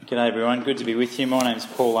G'day everyone, good to be with you. My name's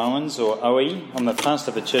Paul Owens, or Owie. I'm the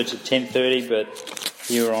pastor of the church at 10:30, but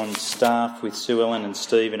here on staff with Sue Ellen and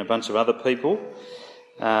Steve and a bunch of other people.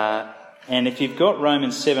 And if you've got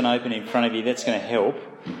Romans 7 open in front of you, that's going to help.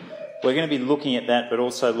 We're going to be looking at that, but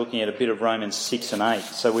also looking at a bit of Romans 6 and 8.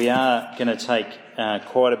 So we are going to take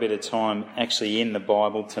quite a bit of time actually in the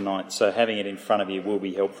Bible tonight, so having it in front of you will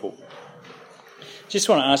be helpful. Just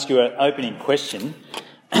want to ask you an opening question,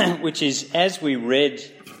 which is, as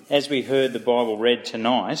we heard the Bible read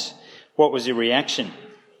tonight, what was your reaction?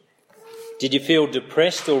 Did you feel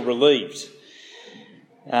depressed or relieved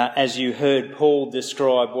as you heard Paul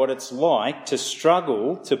describe what it's like to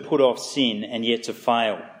struggle to put off sin and yet to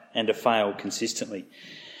fail, and to fail consistently?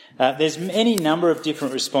 There's any number of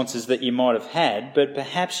different responses that you might have had, but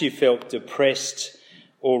perhaps you felt depressed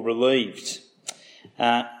or relieved.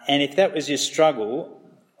 And if that was your struggle,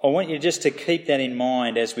 I want you just to keep that in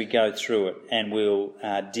mind as we go through it, and we'll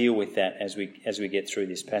deal with that as we get through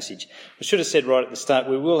this passage. I should have said right at the start,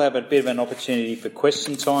 we will have a bit of an opportunity for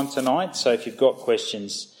question time tonight, so if you've got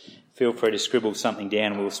questions, feel free to scribble something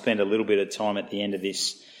down, and we'll spend a little bit of time at the end of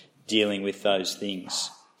this dealing with those things.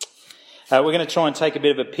 We're going to try and take a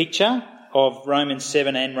bit of a picture of Romans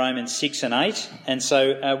 7 and Romans 6 and 8, and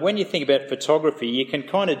so when you think about photography, you can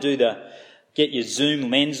kind of get your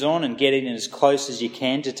zoom lens on and get in as close as you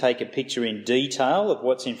can to take a picture in detail of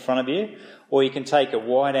what's in front of you, or you can take a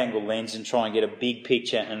wide-angle lens and try and get a big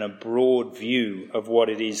picture and a broad view of what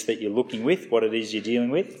it is that you're looking with, what it is you're dealing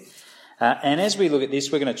with. And as we look at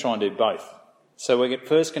this, we're going to try and do both. So we're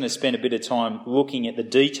first going to spend a bit of time looking at the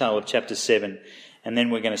detail of chapter 7, and then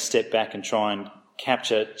we're going to step back and try and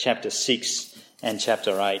capture chapter 6 and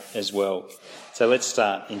chapter 8 as well. So let's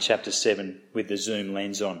start in chapter 7 with the zoom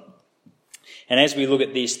lens on. And as we look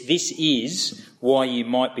at this is why you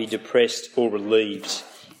might be depressed or relieved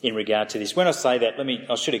in regard to this. When I say that,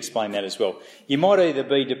 I should explain that as well. You might either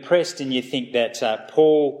be depressed and you think that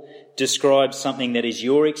Paul describes something that is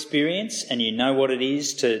your experience and you know what it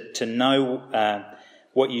is to know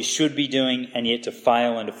what you should be doing and yet to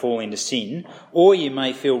fail and to fall into sin. Or you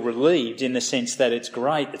may feel relieved in the sense that it's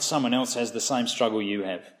great that someone else has the same struggle you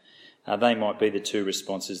have. They might be the two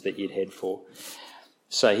responses that you'd head for.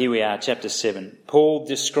 So here we are, chapter 7. Paul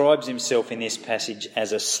describes himself in this passage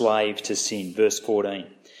as a slave to sin. Verse 14.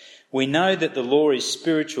 We know that the law is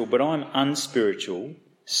spiritual, but I'm unspiritual,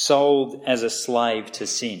 sold as a slave to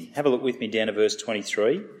sin. Have a look with me down to verse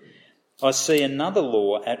 23. I see another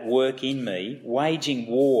law at work in me, waging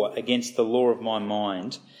war against the law of my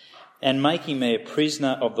mind and making me a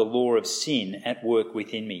prisoner of the law of sin at work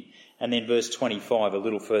within me. And then verse 25, a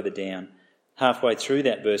little further down. Halfway through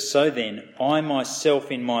that verse, so then, I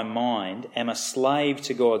myself in my mind am a slave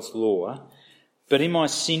to God's law, but in my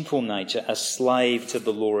sinful nature a slave to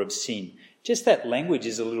the law of sin. Just that language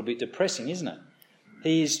is a little bit depressing, isn't it?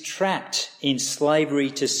 He is trapped in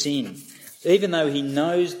slavery to sin. Even though he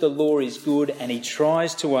knows the law is good and he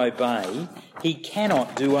tries to obey, he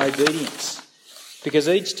cannot do obedience. Because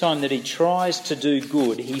each time that he tries to do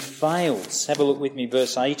good, he fails. Have a look with me,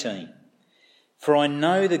 verse 18. For I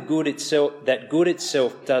know that good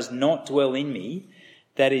itself does not dwell in me,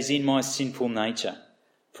 that is in my sinful nature.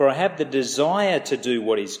 For I have the desire to do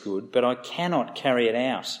what is good, but I cannot carry it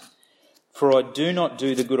out. For I do not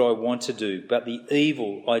do the good I want to do, but the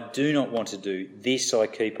evil I do not want to do, this I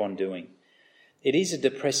keep on doing. It is a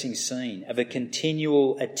depressing scene of a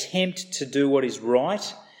continual attempt to do what is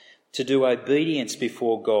right, to do obedience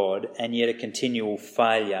before God, and yet a continual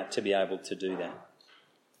failure to be able to do that.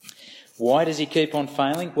 Why does he keep on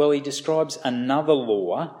failing? Well, he describes another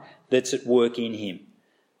law that's at work in him.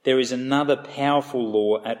 There is another powerful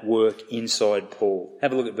law at work inside Paul.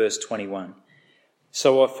 Have a look at verse 21.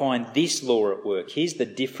 So I find this law at work. Here's the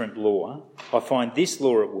different law. I find this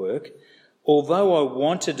law at work. Although I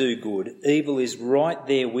want to do good, evil is right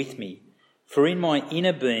there with me. For in my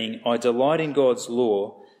inner being I delight in God's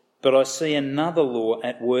law, but I see another law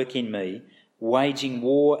at work in me, waging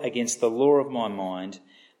war against the law of my mind,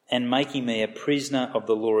 and making me a prisoner of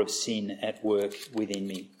the law of sin at work within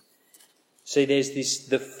me. See, there's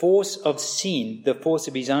the force of sin, the force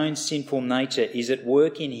of his own sinful nature is at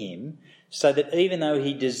work in him, so that even though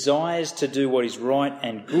he desires to do what is right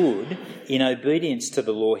and good in obedience to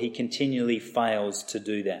the law, he continually fails to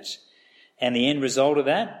do that. And the end result of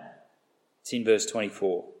that? It's in verse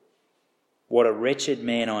 24. What a wretched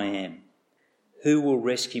man I am. Who will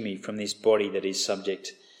rescue me from this body that is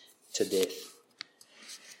subject to death?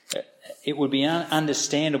 It would be an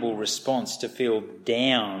understandable response to feel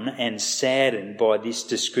down and saddened by this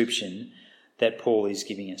description that Paul is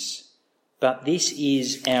giving us. But this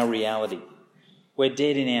is our reality. We're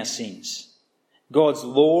dead in our sins. God's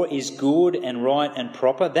law is good and right and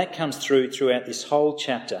proper. That comes throughout this whole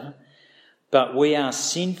chapter. But we are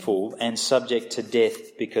sinful and subject to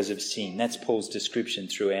death because of sin. That's Paul's description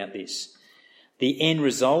throughout this. The end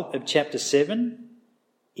result of chapter 7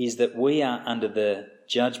 is that we are under the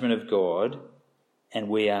judgment of God and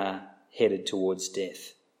we are headed towards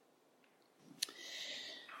death.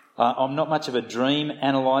 I'm not much of a dream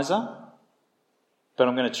analyser, but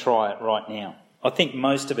I'm going to try it right now. I think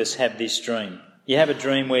most of us have this dream. You have a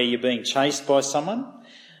dream where you're being chased by someone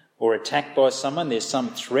or attacked by someone. There's some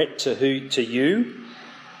threat to you,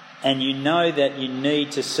 and you know that you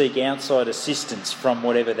need to seek outside assistance from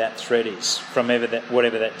whatever that threat is, from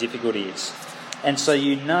whatever that difficulty is. And so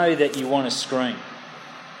you know that you want to scream.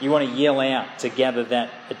 You want to yell out to gather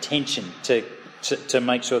that attention to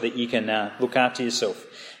make sure that you can look after yourself.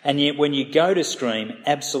 And yet when you go to scream,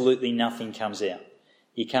 absolutely nothing comes out.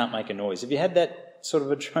 You can't make a noise. Have you had that sort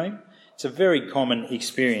of a dream? It's a very common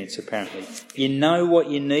experience, apparently. You know what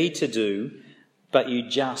you need to do, but you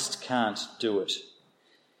just can't do it.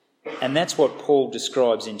 And that's what Paul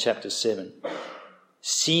describes in chapter 7.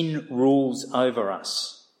 Sin rules over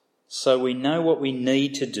us. So we know what we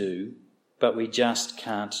need to do, but we just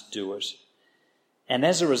can't do it. And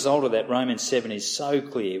as a result of that, Romans 7 is so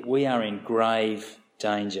clear. We are in grave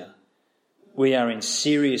danger. We are in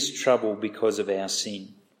serious trouble because of our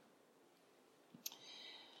sin.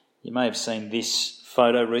 You may have seen this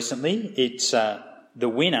photo recently. It's the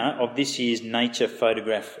winner of this year's Nature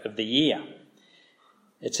Photograph of the Year.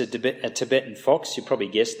 It's a Tibetan fox. You probably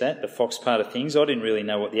guessed that, the fox part of things. I didn't really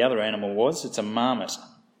know what the other animal was. It's a marmot.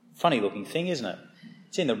 Funny looking thing, isn't it?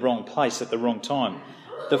 It's in the wrong place at the wrong time.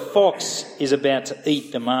 The fox is about to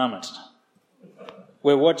eat the marmot.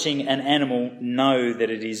 We're watching an animal know that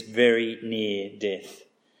it is very near death.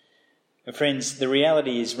 But friends, the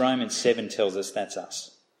reality is Romans 7 tells us that's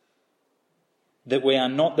us. That we are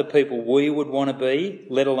not the people we would want to be,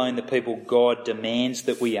 let alone the people God demands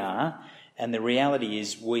that we are. And the reality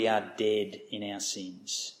is we are dead in our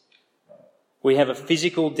sins. We have a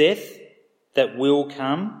physical death that will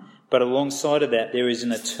come, but alongside of that there is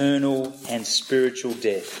an eternal and spiritual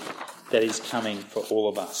death that is coming for all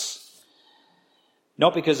of us.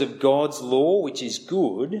 Not because of God's law, which is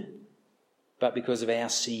good, but because of our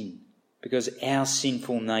sin. Because our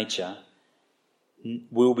sinful nature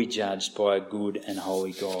will be judged by a good and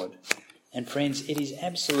holy God. And friends, it is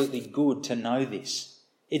absolutely good to know this.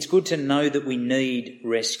 It's good to know that we need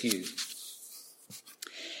rescue.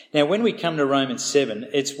 Now, when we come to Romans 7,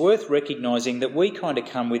 it's worth recognising that we kind of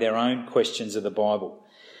come with our own questions of the Bible.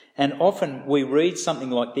 And often we read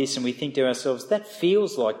something like this and we think to ourselves, that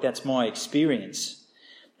feels like that's my experience.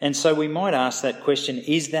 And so we might ask that question,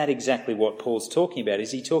 is that exactly what Paul's talking about?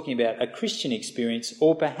 Is he talking about a Christian experience,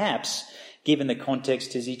 or perhaps, given the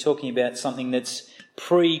context, is he talking about something that's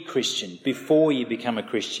pre-Christian, before you become a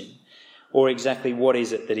Christian? Or exactly what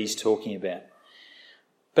is it that he's talking about?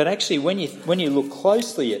 But actually, when you look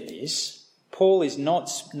closely at this, Paul is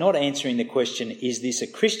not answering the question, is this a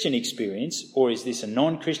Christian experience, or is this a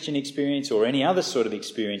non-Christian experience, or any other sort of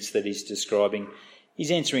experience that he's describing? He's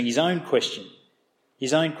answering his own question.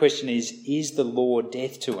 His own question is the law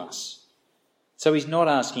death to us? So he's not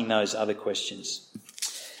asking those other questions.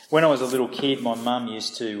 When I was a little kid, my mum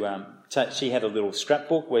used to, she had a little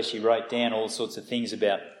scrapbook where she wrote down all sorts of things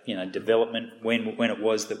about, development, when it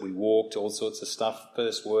was that we walked, all sorts of stuff,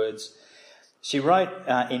 first words. She wrote,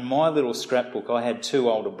 in my little scrapbook, I had two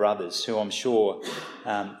older brothers who I'm sure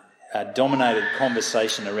dominated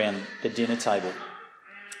conversation around the dinner table.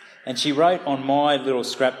 And she wrote on my little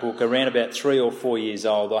scrapbook, around about 3 or 4 years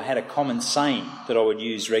old, I had a common saying that I would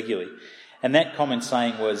use regularly. And that common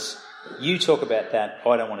saying was, you talk about that,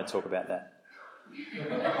 I don't want to talk about that.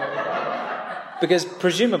 Because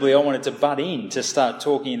presumably I wanted to butt in to start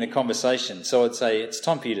talking in the conversation. So I'd say, it's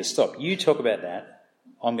time for you to stop. You talk about that.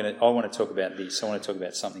 I want to talk about this. I want to talk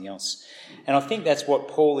about something else. And I think that's what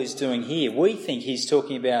Paul is doing here. We think he's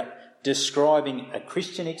talking about describing a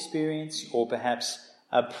Christian experience, or perhaps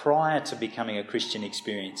a prior to becoming a Christian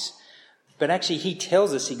experience. But actually he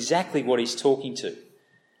tells us exactly what he's talking to.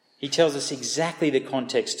 He tells us exactly the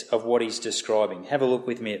context of what he's describing. Have a look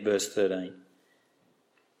with me at verse 13.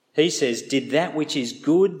 He says, did that which is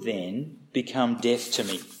good then become death to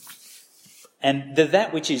me? And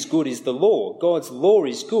that which is good is the law. God's law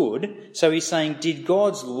is good. So he's saying, did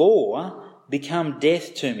God's law become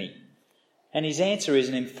death to me? And his answer is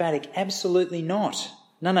an emphatic, absolutely not.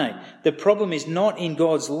 No. The problem is not in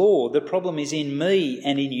God's law. The problem is in me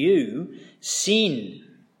and in you. Sin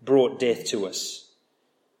brought death to us.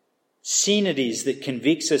 Sin it is that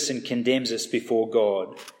convicts us and condemns us before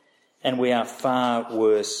God. And we are far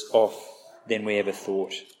worse off than we ever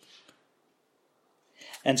thought.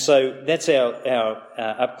 And so that's our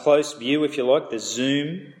up-close view, if you like, the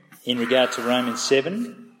zoom in regard to Romans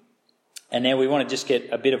 7. And now we want to just get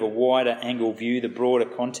a bit of a wider angle view, the broader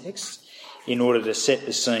context, in order to set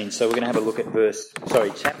the scene. So we're going to have a look at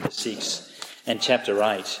chapter 6 and chapter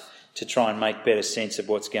 8 to try and make better sense of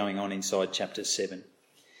what's going on inside chapter 7.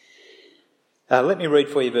 Let me read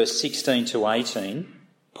for you verse 16 to 18.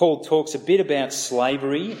 Paul talks a bit about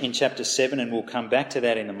slavery in chapter 7, and we'll come back to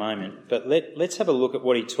that in a moment. But let's have a look at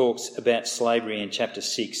what he talks about slavery in chapter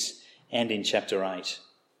 6 and in chapter 8.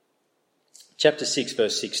 Chapter 6,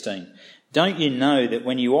 verse 16. Don't you know that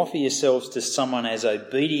when you offer yourselves to someone as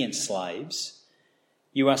obedient slaves,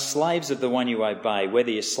 you are slaves of the one you obey,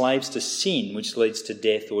 whether you're slaves to sin, which leads to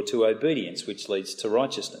death, or to obedience, which leads to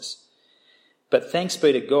righteousness. But thanks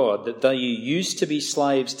be to God that though you used to be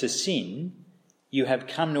slaves to sin, you have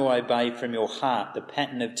come to obey from your heart the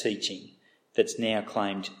pattern of teaching that's now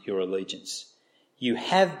claimed your allegiance. You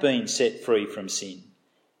have been set free from sin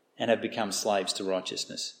and have become slaves to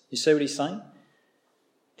righteousness. You see what he's saying?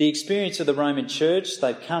 The experience of the Roman church,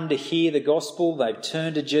 they've come to hear the gospel, they've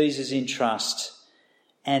turned to Jesus in trust,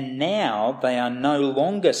 and now they are no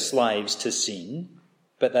longer slaves to sin,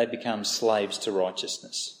 but they become slaves to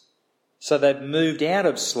righteousness. So they've moved out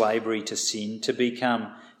of slavery to sin to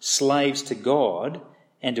become slaves to God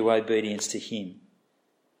and to obedience to him.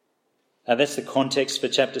 That's the context for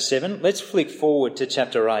chapter 7. Let's flick forward to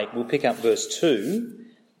chapter 8. We'll pick up verse 2.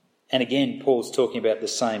 And again, Paul's talking about the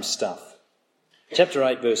same stuff. Chapter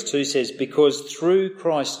 8, verse 2 says, because through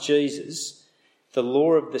Christ Jesus, the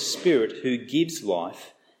law of the Spirit who gives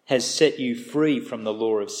life has set you free from the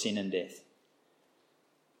law of sin and death.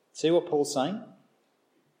 See what Paul's saying?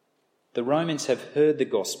 The Romans have heard the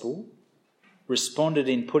gospel, responded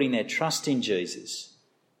in putting their trust in Jesus,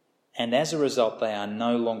 and as a result they are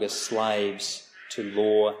no longer slaves to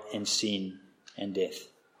law and sin and death.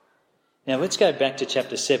 Now let's go back to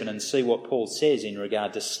chapter 7 and see what Paul says in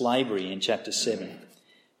regard to slavery in chapter 7.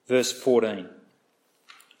 Verse 14.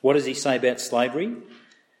 What does he say about slavery?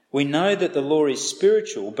 We know that the law is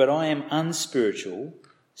spiritual, but I am unspiritual,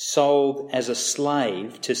 sold as a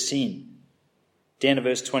slave to sin. Down to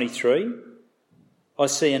verse 23. I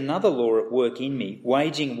see another law at work in me,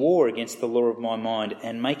 waging war against the law of my mind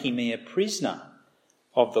and making me a prisoner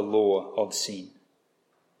of the law of sin.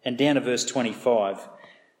 And down to verse 25.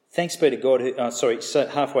 Thanks be to God so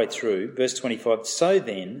halfway through, verse 25. So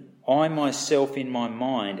then, I myself in my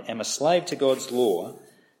mind am a slave to God's law,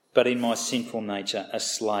 but in my sinful nature a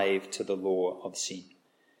slave to the law of sin.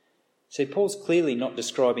 See, Paul's clearly not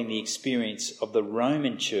describing the experience of the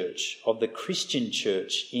Roman church, of the Christian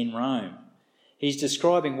church in Rome. He's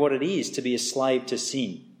describing what it is to be a slave to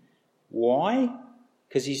sin. Why?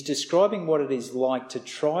 Because he's describing what it is like to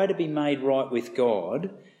try to be made right with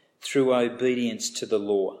God through obedience to the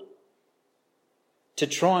law. To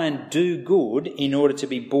try and do good in order to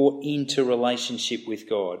be brought into relationship with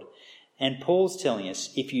God. And Paul's telling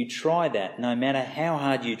us, if you try that, no matter how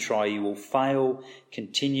hard you try, you will fail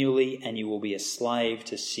continually and you will be a slave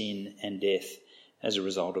to sin and death as a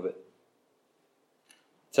result of it.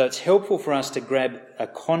 So it's helpful for us to grab a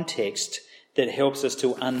context that helps us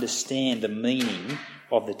to understand the meaning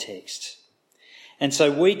of the text. And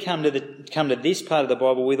so we come to this part of the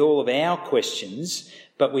Bible with all of our questions,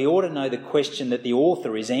 but we ought to know the question that the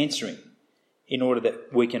author is answering in order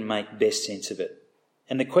that we can make best sense of it.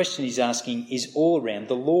 And the question he's asking is all around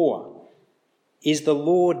the law. Is the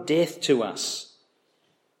law death to us?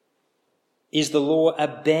 Is the law a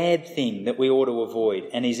bad thing that we ought to avoid?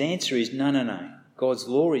 And his answer is no. God's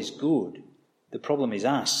law is good. The problem is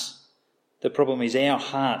us. The problem is our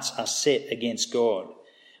hearts are set against God.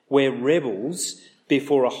 We're rebels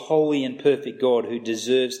before a holy and perfect God who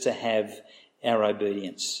deserves to have our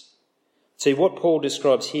obedience. See, what Paul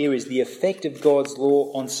describes here is the effect of God's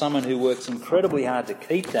law on someone who works incredibly hard to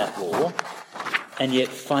keep that law and yet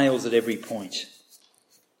fails at every point.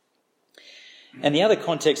 And the other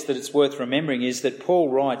context that it's worth remembering is that Paul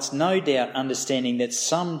writes, no doubt understanding that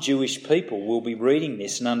some Jewish people will be reading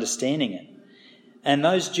this and understanding it. And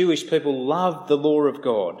those Jewish people loved the law of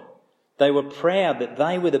God. They were proud that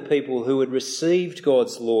they were the people who had received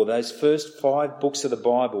God's law, those first 5 books of the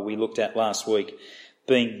Bible we looked at last week,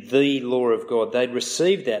 being the law of God. They'd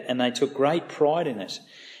received that and they took great pride in it.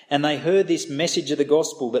 And they heard this message of the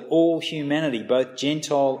gospel that all humanity, both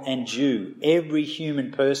Gentile and Jew, every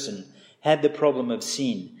human person, had the problem of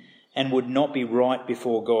sin and would not be right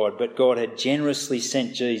before God, but God had generously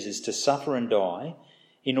sent Jesus to suffer and die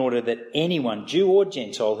in order that anyone, Jew or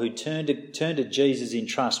Gentile, who turned to Jesus in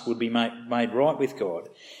trust would be made right with God.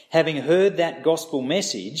 Having heard that gospel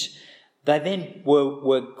message, they then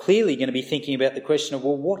were clearly going to be thinking about the question of,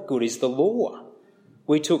 well, what good is the law?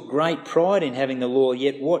 We took great pride in having the law,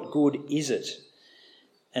 yet what good is it?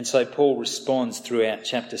 And so Paul responds throughout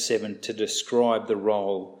chapter 7 to describe the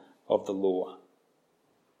role of the law.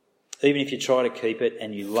 Even if you try to keep it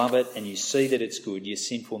and you love it and you see that it's good, your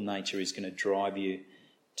sinful nature is going to drive you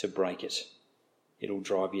to break it. It'll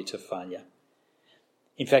drive you to failure.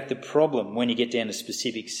 In fact, the problem, when you get down to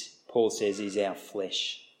specifics, Paul says, is our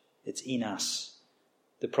flesh. It's in us.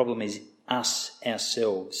 The problem is us,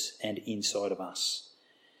 ourselves, and inside of us.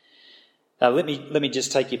 Let me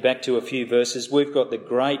just take you back to a few verses. We've got the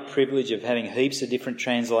great privilege of having heaps of different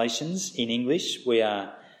translations in English. We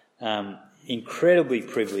are incredibly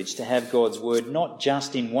privileged to have God's word not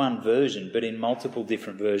just in one version, but in multiple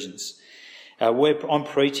different versions. I'm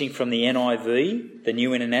preaching from the NIV, the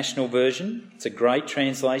New International Version. It's a great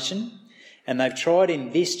translation. And they've tried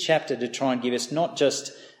in this chapter to try and give us not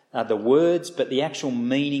just the words, but the actual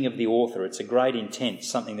meaning of the author. It's a great intent,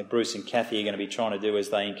 something that Bruce and Kathy are going to be trying to do as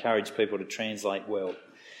they encourage people to translate well.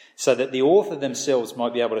 So that the author themselves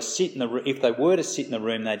might be able to sit in the room. If they were to sit in the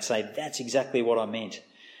room, they'd say, that's exactly what I meant.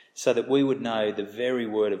 So that we would know the very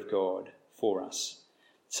word of God for us.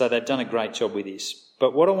 So they've done a great job with this.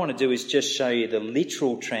 But what I want to do is just show you the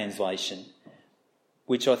literal translation,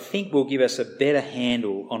 which I think will give us a better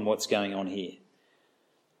handle on what's going on here.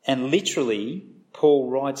 And literally, Paul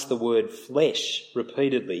writes the word flesh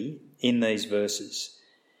repeatedly in these verses.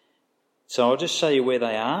 So I'll just show you where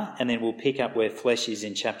they are, and then we'll pick up where flesh is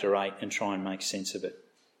in chapter 8 and try and make sense of it.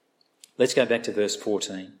 Let's go back to verse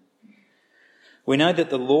 14. We know that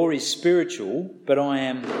the law is spiritual, but I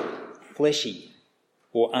am fleshy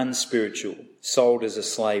or unspiritual, sold as a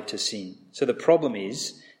slave to sin. So the problem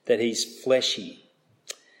is that he's fleshy.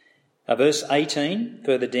 Verse 18,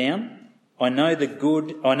 further down, I know that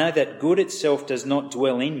good itself does not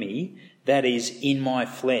dwell in me, that is, in my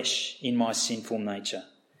flesh, in my sinful nature.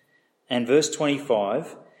 And verse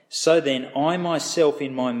 25, so then I myself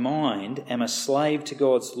in my mind am a slave to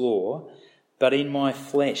God's law, but in my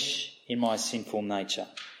flesh, in my sinful nature,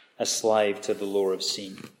 a slave to the law of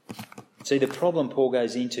sin. See, the problem Paul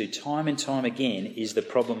goes into time and time again is the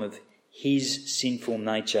problem of his sinful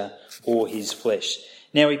nature or his flesh.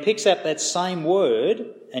 Now he picks up that same word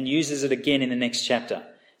and uses it again in the next chapter.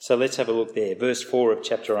 So let's have a look there. Verse 4 of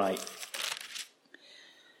chapter 8.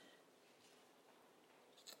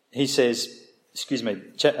 He says,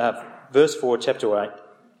 verse 4, chapter 8,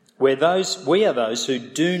 we are those who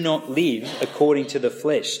do not live according to the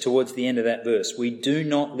flesh. Towards the end of that verse, we do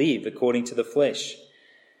not live according to the flesh.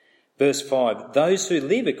 Verse 5, those who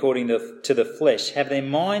live according to the flesh have their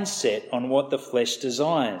mind set on what the flesh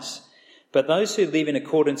desires. But those who live in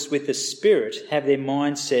accordance with the Spirit have their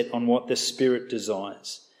mind set on what the Spirit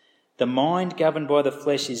desires. The mind governed by the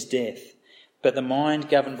flesh is death, but the mind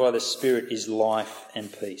governed by the Spirit is life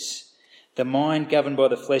and peace. The mind governed by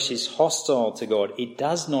the flesh is hostile to God. It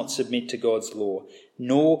does not submit to God's law,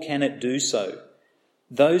 nor can it do so.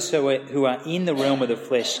 Those who are in the realm of the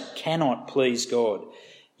flesh cannot please God.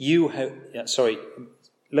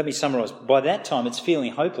 Let me summarise. By that time, it's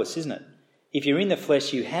feeling hopeless, isn't it? If you're in the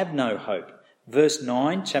flesh, you have no hope. Verse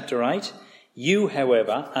 9, chapter 8, you,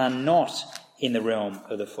 however, are not in the realm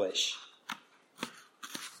of the flesh.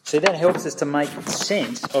 See, that helps us to make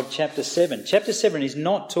sense of chapter 7. Chapter 7 is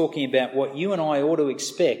not talking about what you and I ought to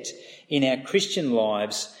expect in our Christian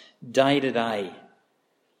lives day to day.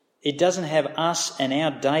 It doesn't have us and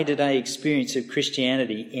our day-to-day experience of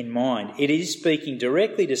Christianity in mind. It is speaking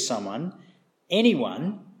directly to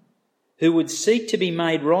anyone who would seek to be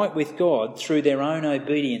made right with God through their own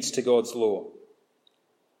obedience to God's law.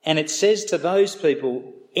 And it says to those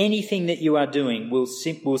people, anything that you are doing will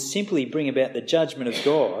simply bring about the judgment of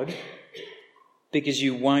God because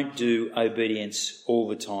you won't do obedience all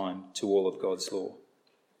the time to all of God's law.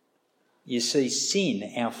 You see,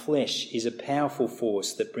 sin, our flesh, is a powerful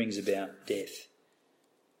force that brings about death.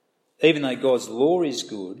 Even though God's law is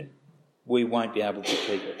good, we won't be able to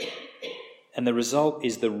keep it. And the result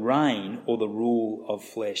is the reign or the rule of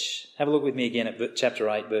flesh. Have a look with me again at chapter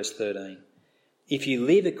 8, verse 13. If you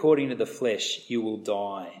live according to the flesh, you will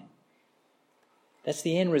die. That's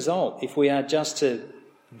the end result. If we are just to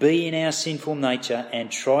be in our sinful nature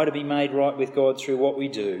and try to be made right with God through what we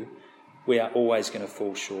do, we are always going to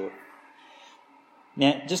fall short.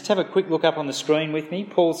 Now, just have a quick look up on the screen with me.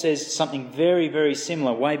 Paul says something very, very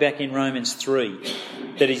similar way back in Romans 3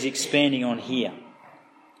 that he's expanding on here.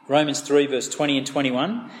 Romans 3, verse 20 and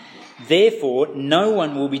 21. Therefore, no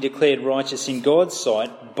one will be declared righteous in God's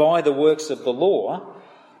sight by the works of the law.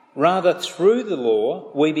 Rather, through the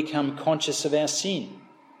law, we become conscious of our sin.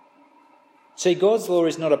 See, God's law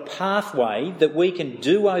is not a pathway that we can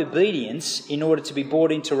do obedience in order to be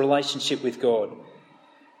brought into relationship with God.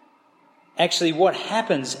 Actually, what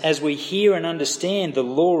happens as we hear and understand the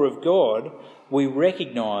law of God, we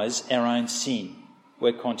recognise our own sin.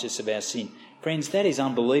 We're conscious of our sin. Friends, that is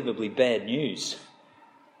unbelievably bad news,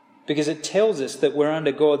 because it tells us that we're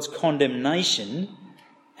under God's condemnation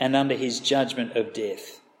and under his judgment of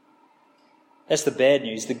death. That's the bad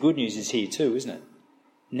news. The good news is here too, isn't it?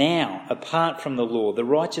 Now, apart from the law, the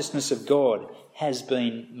righteousness of God has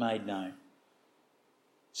been made known.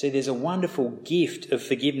 See, there's a wonderful gift of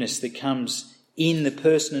forgiveness that comes in the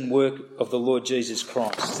person and work of the Lord Jesus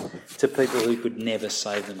Christ to people who could never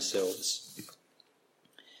save themselves.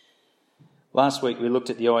 Last week we looked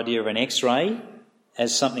at the idea of an X-ray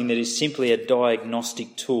as something that is simply a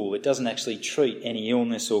diagnostic tool. It doesn't actually treat any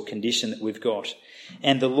illness or condition that we've got.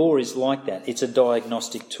 And the law is like that. It's a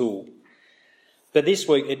diagnostic tool. But this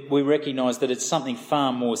week we recognise that it's something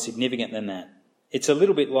far more significant than that. It's a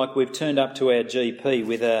little bit like we've turned up to our GP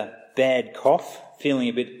with a bad cough, feeling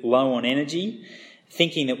a bit low on energy,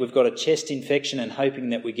 thinking that we've got a chest infection and hoping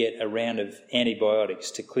that we get a round of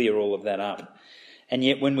antibiotics to clear all of that up. And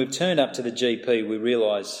yet when we've turned up to the GP, we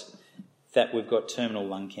realise that we've got terminal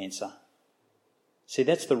lung cancer. See,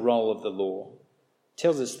 that's the role of the law. It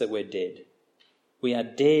tells us that we're dead. We are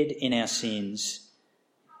dead in our sins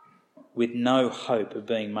with no hope of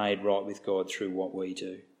being made right with God through what we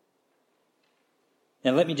do.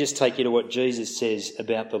 Now let me just take you to what Jesus says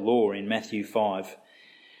about the law in Matthew 5.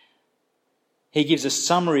 He gives a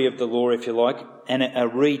summary of the law, if you like, and a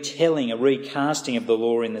retelling, a recasting of the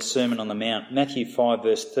law in the Sermon on the Mount. Matthew 5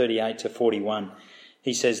 verse 38 to 41.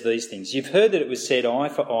 He says these things. You've heard that it was said eye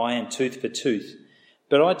for eye and tooth for tooth.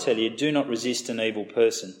 But I tell you, do not resist an evil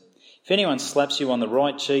person. If anyone slaps you on the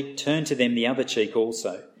right cheek, turn to them the other cheek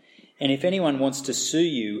also. And if anyone wants to sue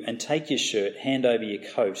you and take your shirt, hand over your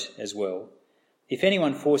coat as well. If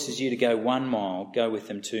anyone forces you to go 1 mile, go with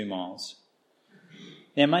them 2 miles.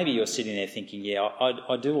 Now maybe you're sitting there thinking, yeah,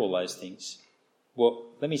 I do all those things. Well,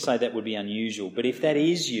 let me say that would be unusual. But if that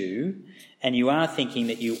is you, and you are thinking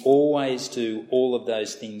that you always do all of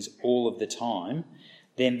those things all of the time,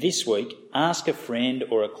 then this week ask a friend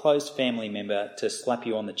or a close family member to slap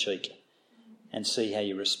you on the cheek and see how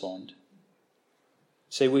you respond.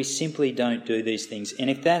 See, we simply don't do these things. And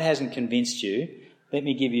if that hasn't convinced you, let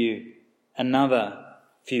me give you another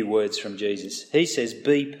few words from Jesus. He says,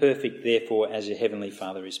 be perfect, therefore, as your heavenly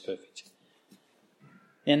Father is perfect.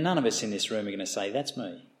 Now, none of us in this room are going to say, that's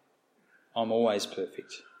me. I'm always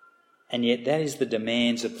perfect. And yet that is the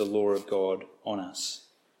demands of the law of God on us.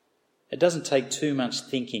 It doesn't take too much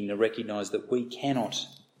thinking to recognise that we cannot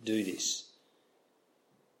do this,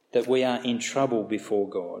 that we are in trouble before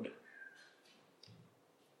God.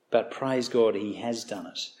 But praise God, he has done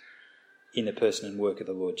it in the person and work of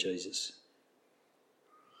the Lord Jesus.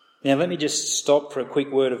 Now let me just stop for a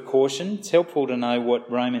quick word of caution. It's helpful to know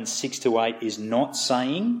what Romans 6 to 8 is not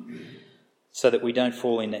saying so that we don't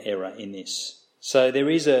fall into error in this. So there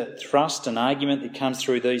is a thrust, an argument that comes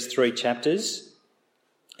through these 3 chapters.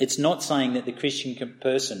 It's not saying that the Christian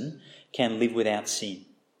person can live without sin.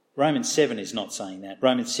 Romans 7 is not saying that.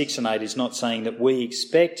 Romans 6 and 8 is not saying that we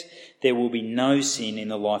expect there will be no sin in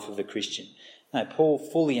the life of the Christian. No, Paul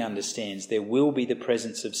fully understands there will be the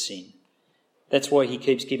presence of sin. That's why he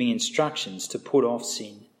keeps giving instructions to put off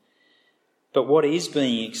sin. But what is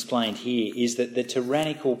being explained here is that the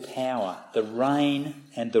tyrannical power, the reign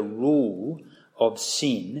and the rule of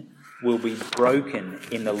sin will be broken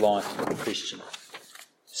in the life of the Christian,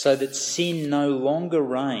 so that sin no longer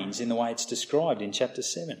reigns in the way it's described in chapter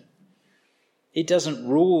 7. It doesn't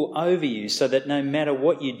rule over you so that no matter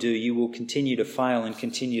what you do, you will continue to fail and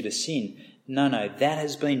continue to sin. No, that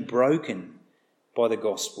has been broken by the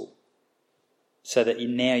gospel, so that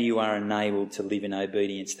now you are enabled to live in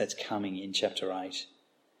obedience. That's coming in chapter 8.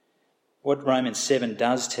 What Romans 7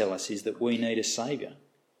 does tell us is that we need a saviour.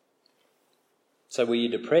 So were you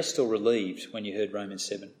depressed or relieved when you heard Romans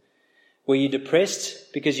 7? Were you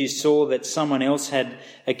depressed because you saw that someone else had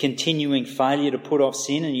a continuing failure to put off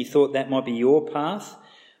sin and you thought that might be your path?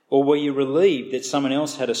 Or were you relieved that someone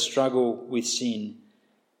else had a struggle with sin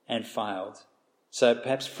and failed? So it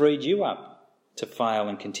perhaps freed you up to fail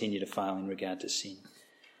and continue to fail in regard to sin.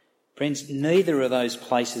 Friends, neither of those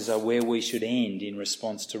places are where we should end in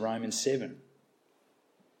response to Romans 7.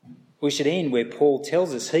 We should end where Paul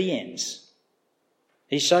tells us he ends.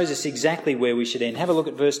 He shows us exactly where we should end. Have a look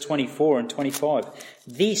at verse 24 and 25.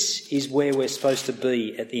 This is where we're supposed to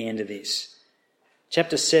be at the end of this.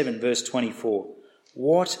 Chapter 7, verse 24.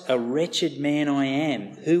 What a wretched man I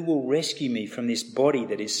am. Who will rescue me from this body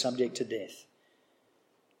that is subject to death?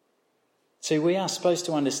 See, we are supposed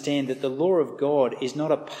to understand that the law of God is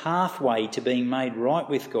not a pathway to being made right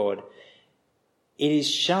with God. It is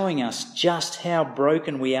showing us just how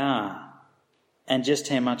broken we are and just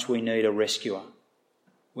how much we need a rescuer.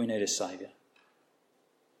 We need a saviour.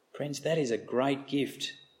 Friends, that is a great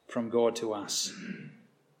gift from God to us.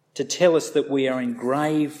 To tell us that we are in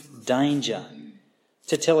grave danger.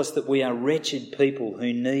 To tell us that we are wretched people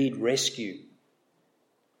who need rescue.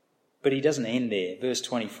 But he doesn't end there. Verse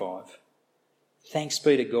 25. Thanks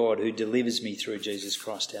be to God who delivers me through Jesus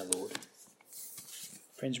Christ our Lord.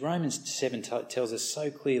 Friends, Romans 7 tells us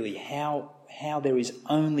so clearly how there is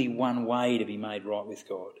only one way to be made right with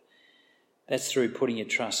God. That's through putting your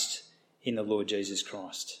trust in the Lord Jesus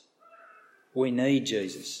Christ. We need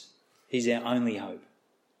Jesus. He's our only hope.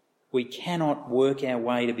 We cannot work our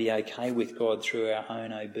way to be okay with God through our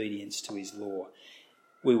own obedience to his law.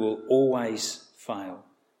 We will always fail.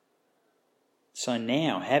 So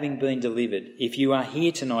now, having been delivered, if you are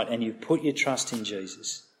here tonight and you've put your trust in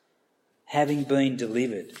Jesus, having been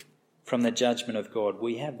delivered from the judgment of God,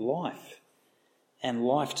 we have life, and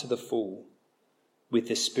life to the full, with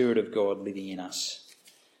the Spirit of God living in us.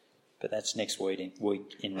 But that's next week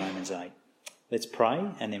in Romans 8. Let's pray,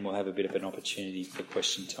 and then we'll have a bit of an opportunity for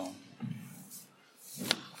question time.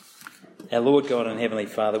 Our Lord God and Heavenly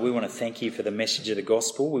Father, we want to thank you for the message of the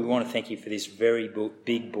gospel. We want to thank you for this very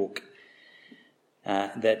big book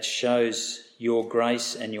that shows your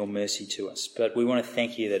grace and your mercy to us. But we want to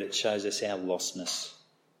thank you that it shows us our lostness,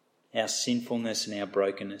 our sinfulness and our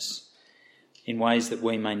brokenness in ways that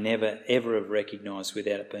we may never ever have recognised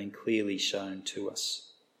without it being clearly shown to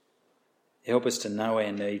us. Help us to know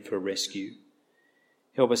our need for rescue.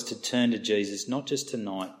 Help us to turn to Jesus, not just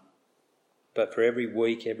tonight, but for every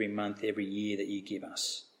week, every month, every year that you give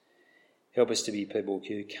us. Help us to be people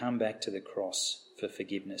who come back to the cross for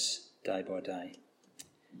forgiveness day by day.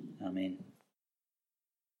 Amen.